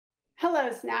Hello,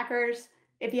 snackers.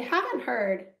 If you haven't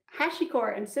heard,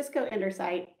 HashiCorp and Cisco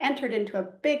Intersight entered into a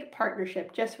big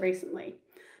partnership just recently.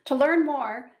 To learn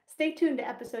more, stay tuned to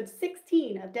episode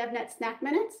 16 of DevNet Snack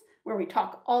Minutes, where we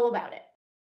talk all about it.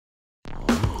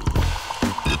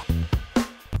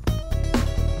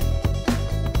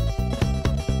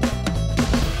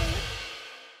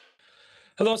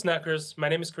 Hello, snackers. My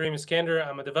name is Kareem Iskander.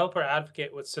 I'm a developer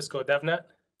advocate with Cisco DevNet.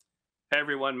 Hey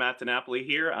everyone, Matt DiNapoli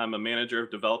here. I'm a manager of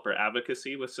developer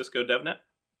advocacy with Cisco DevNet.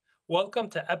 Welcome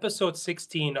to episode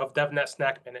 16 of DevNet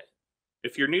Snack Minute.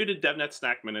 If you're new to DevNet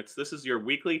Snack Minutes, this is your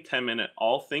weekly 10-minute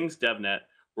all things DevNet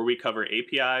where we cover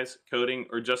APIs, coding,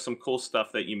 or just some cool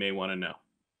stuff that you may want to know.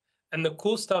 And the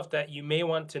cool stuff that you may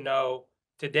want to know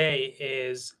today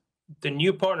is the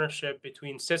new partnership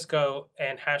between Cisco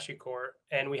and HashiCorp.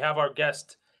 And we have our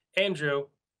guest, Andrew.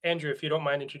 Andrew, if you don't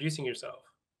mind introducing yourself.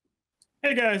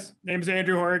 Hey guys, name's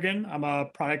Andrew Horrigan. I'm a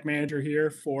product manager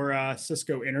here for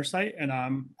Cisco Intersight, and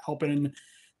I'm helping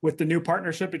with the new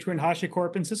partnership between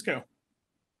HashiCorp and Cisco.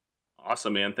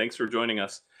 Awesome, man. Thanks for joining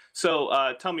us.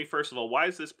 So tell me, first of all, why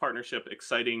is this partnership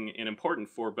exciting and important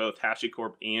for both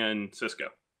HashiCorp and Cisco?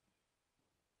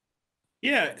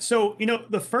 Yeah, so,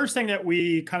 the first thing that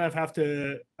we kind of have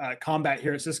to combat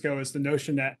here at Cisco is the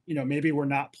notion that, maybe we're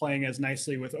not playing as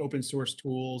nicely with open source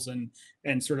tools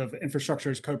and sort of infrastructure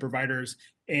as code providers.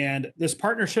 And this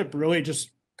partnership really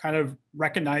just kind of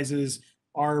recognizes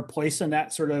our place in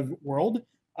that sort of world.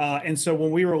 And so when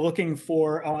we were looking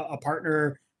for a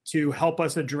partner to help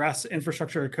us address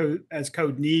infrastructure as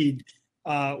code need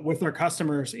with our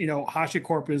customers,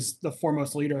 HashiCorp is the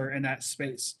foremost leader in that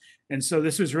space. And so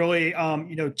this was really,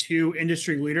 two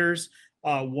industry leaders,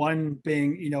 one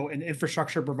being, an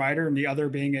infrastructure provider and the other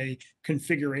being a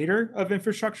configurator of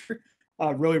infrastructure,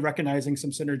 really recognizing some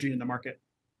synergy in the market.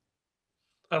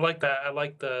 I like that. I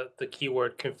like the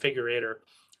keyword configurator.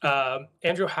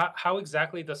 Andrew, how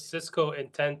exactly does Cisco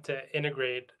intend to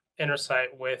integrate Intersight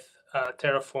with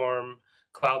Terraform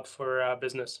Cloud for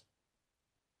Business?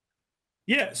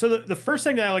 Yeah, so the first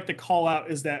thing that I like to call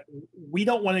out is that we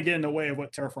don't want to get in the way of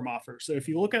what Terraform offers. So if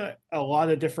you look at a lot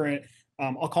of different,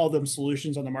 I'll call them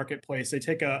solutions on the marketplace, they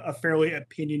take a fairly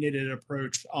opinionated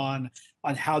approach on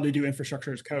how to do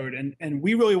infrastructure as code. And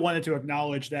we really wanted to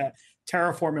acknowledge that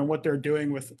Terraform and what they're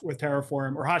doing with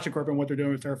Terraform, or HashiCorp and what they're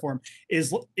doing with Terraform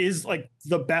is like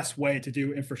the best way to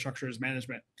do infrastructure as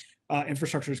management.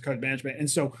 Infrastructure as code management. And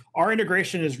so our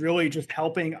integration is really just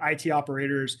helping IT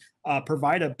operators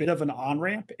provide a bit of an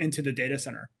on-ramp into the data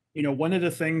center. One of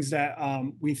the things that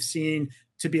we've seen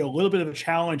to be a little bit of a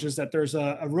challenge is that there's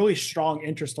a really strong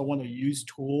interest to want to use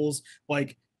tools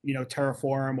like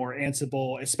Terraform or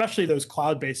Ansible, especially those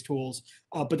cloud-based tools,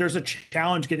 but there's a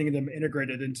challenge getting them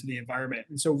integrated into the environment.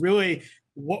 And so really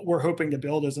what we're hoping to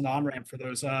build is an on-ramp for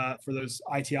those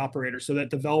IT operators so that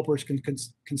developers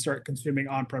can start consuming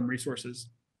on-prem resources.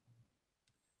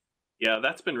 Yeah,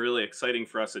 that's been really exciting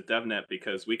for us at DevNet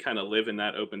because we kind of live in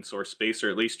that open source space,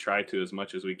 or at least try to as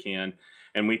much as we can.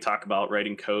 And we talk about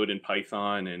writing code in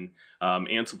Python, and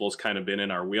Ansible's kind of been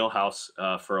in our wheelhouse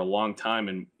for a long time.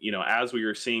 And, as we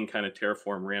were seeing kind of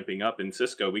Terraform ramping up in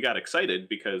Cisco, we got excited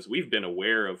because we've been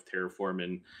aware of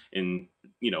Terraform in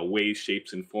ways,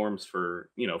 shapes, and forms for,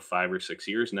 5 or 6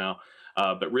 years now,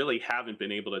 but really haven't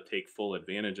been able to take full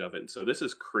advantage of it. And so this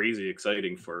is crazy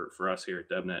exciting for us here at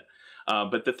DevNet.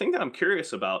 But the thing that I'm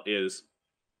curious about is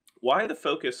why the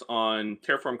focus on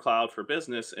Terraform Cloud for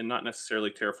Business and not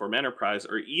necessarily Terraform Enterprise,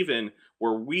 or even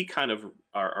where we kind of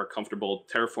are comfortable,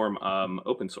 Terraform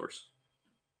open source?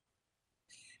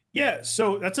 Yeah,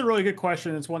 so that's a really good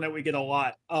question. It's one that we get a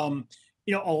lot.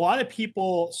 A lot of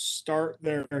people start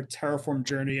their Terraform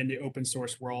journey in the open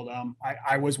source world.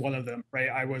 I was one of them, right?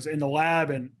 I was in the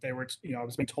lab and they were, I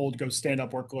was being told, go stand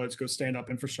up workloads, go stand up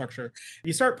infrastructure.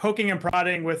 You start poking and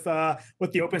prodding with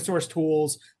the open source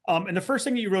tools. And the first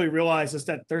thing that you really realize is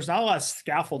that there's not a lot of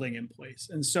scaffolding in place.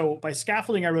 And so by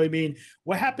scaffolding, I really mean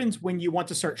what happens when you want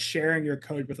to start sharing your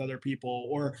code with other people,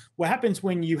 or what happens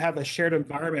when you have a shared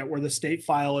environment where the state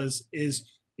file is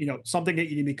something that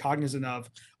you need to be cognizant of.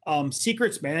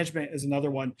 Secrets management is another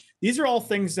one. These are all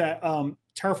things that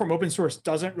Terraform open source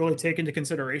doesn't really take into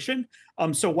consideration.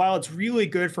 So while it's really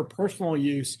good for personal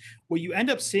use, what you end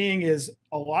up seeing is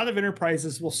a lot of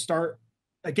enterprises will start,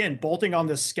 again, bolting on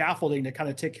this scaffolding to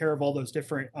kind of take care of all those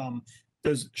different,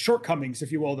 those shortcomings,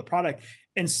 if you will, of the product.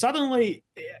 And suddenly,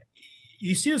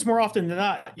 you see this more often than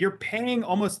not. You're paying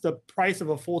almost the price of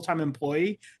a full-time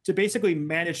employee to basically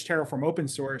manage Terraform open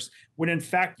source, when in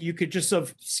fact you could just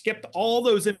have skipped all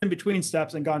those in-between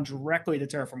steps and gone directly to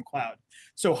Terraform Cloud.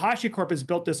 So HashiCorp has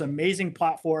built this amazing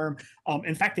platform.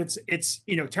 In fact, it's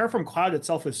Terraform Cloud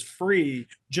itself is free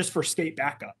just for state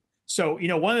backup. So,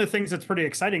 one of the things that's pretty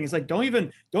exciting is like, don't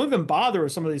even bother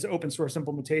with some of these open source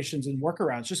implementations and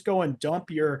workarounds. Just go and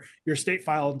dump your state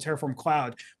file in Terraform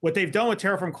Cloud. What they've done with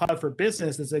Terraform Cloud for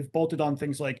Business is they've bolted on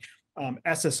things like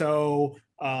SSO,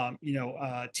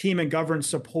 team and govern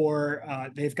support.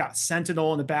 They've got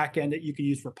Sentinel in the back end that you can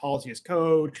use for policy as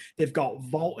code. They've got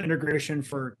Vault integration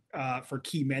for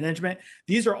key management.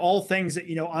 These are all things that,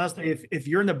 honestly, if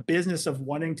you're in the business of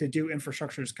wanting to do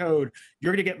infrastructure as code,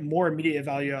 you're going to get more immediate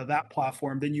value out of that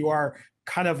platform than you are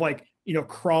kind of like,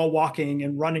 crawl walking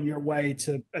and running your way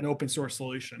to an open source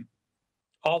solution.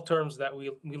 All terms that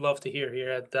we love to hear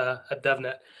here at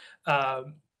DevNet.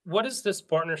 What does this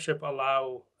partnership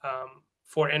allow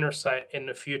for Intersight in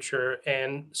the future?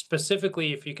 And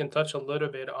specifically, if you can touch a little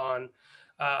bit on,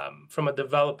 from a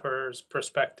developer's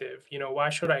perspective,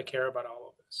 why should I care about all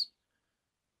of this?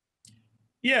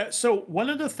 Yeah, so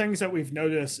one of the things that we've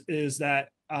noticed is that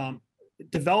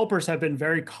developers have been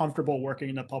very comfortable working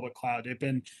in the public cloud.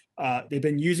 They've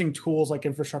been using tools like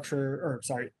tools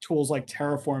like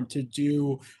Terraform to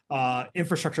do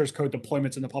infrastructure as code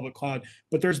deployments in the public cloud.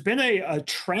 But there's been a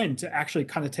trend to actually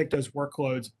kind of take those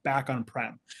workloads back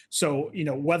on-prem. So,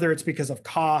 whether it's because of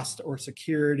cost or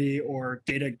security or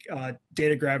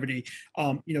data gravity,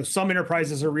 some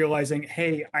enterprises are realizing,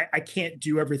 hey, I can't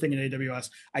do everything in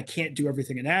AWS. I can't do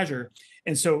everything in Azure.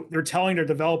 And so they're telling their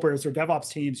developers, their DevOps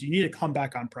teams, you need to come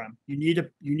back on-prem. You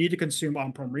need to consume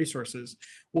on-prem resources.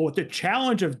 Well, the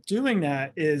challenge of doing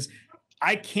that is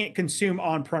I can't consume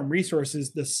on-prem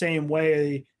resources the same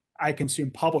way I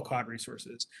consume public cloud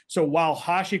resources. So while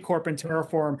HashiCorp and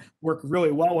Terraform work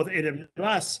really well with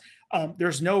AWS,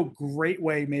 there's no great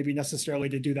way maybe necessarily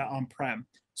to do that on-prem.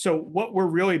 So what we're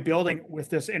really building with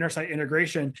this Intersight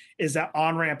integration is that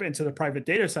on-ramp into the private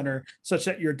data center, such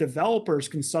that your developers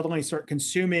can suddenly start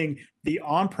consuming the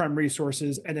on-prem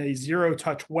resources in a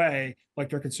zero-touch way, like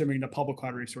they're consuming the public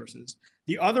cloud resources.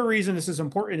 The other reason this is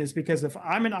important is because if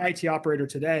I'm an IT operator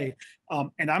today,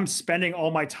 and I'm spending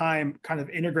all my time kind of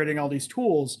integrating all these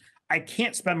tools, I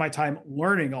can't spend my time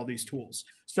learning all these tools.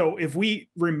 So if we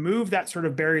remove that sort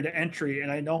of barrier to entry, and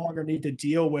I no longer need to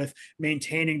deal with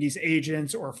maintaining these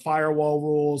agents or firewall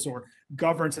rules or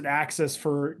governance and access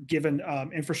for given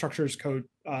infrastructure as code,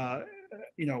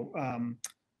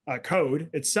 code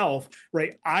itself,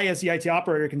 right? I, as the IT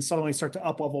operator, can suddenly start to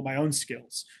up-level my own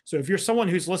skills. So if you're someone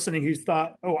who's listening who's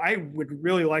thought, oh, I would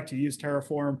really like to use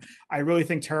Terraform. I really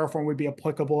think Terraform would be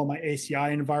applicable in my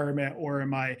ACI environment or in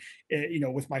my,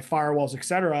 with my firewalls, et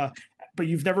cetera. But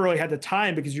you've never really had the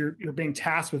time because you're being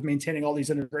tasked with maintaining all these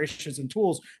integrations and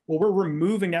tools. Well, we're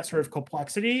removing that sort of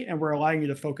complexity and we're allowing you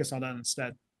to focus on that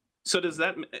instead. So does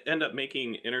that end up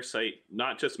making Intersight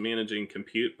not just managing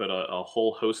compute, but a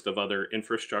whole host of other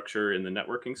infrastructure in the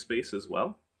networking space as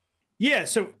well? Yeah.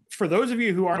 So for those of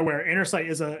you who aren't aware, Intersight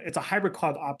is a hybrid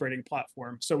cloud operating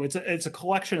platform. So it's a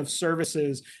collection of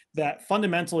services that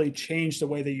fundamentally change the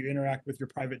way that you interact with your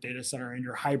private data center and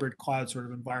your hybrid cloud sort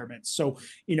of environment. So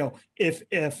if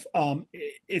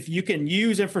you can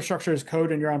use infrastructure as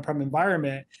code in your on-prem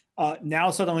environment,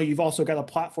 now suddenly you've also got a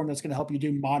platform that's going to help you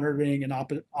do monitoring and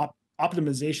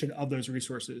optimization of those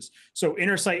resources. So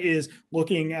Intersight is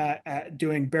looking at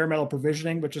doing bare metal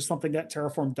provisioning, which is something that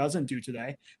Terraform doesn't do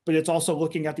today, but it's also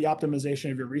looking at the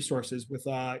optimization of your resources with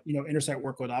Intersight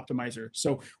Workload Optimizer.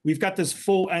 So we've got this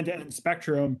full end-to-end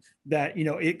spectrum that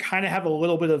it kind of have a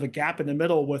little bit of a gap in the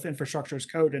middle with infrastructure as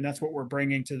code, and that's what we're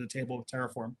bringing to the table with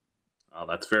Terraform. Oh,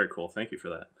 that's very cool. Thank you for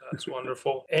that. That's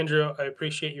wonderful. Andrew, I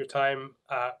appreciate your time.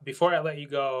 Before I let you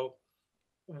go,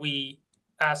 we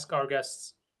ask our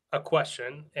guests a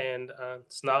question, and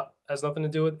has nothing to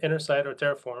do with Intersight or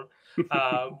Terraform.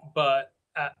 But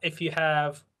if you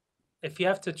have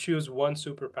to choose one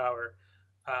superpower,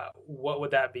 what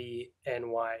would that be and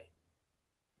why?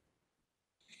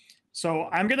 So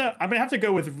I'm gonna have to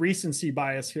go with recency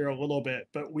bias here a little bit,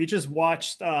 but we just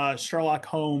watched Sherlock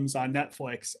Holmes on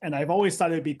Netflix, and I've always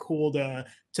thought it'd be cool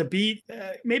to be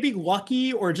maybe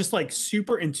lucky or just like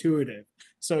super intuitive.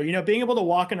 So being able to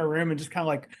walk in a room and just kind of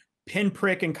like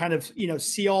pinprick and kind of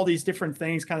see all these different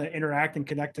things kind of interact and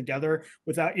connect together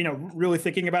without really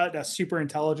thinking about it. That's super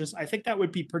intelligence. I think that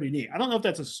would be pretty neat. I don't know if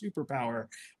that's a superpower,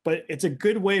 but it's a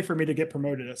good way for me to get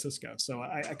promoted at Cisco, so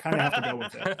I kind of have to go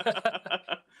with it.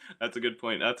 That's a good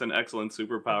point. That's an excellent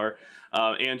superpower.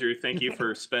 Andrew, thank you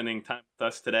for spending time with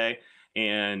us today.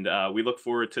 And we look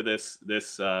forward to this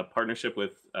partnership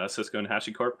with Cisco and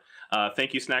HashiCorp.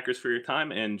 Thank you, Snackers, for your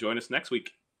time, and join us next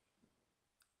week.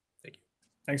 Thank you.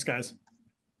 Thanks, guys.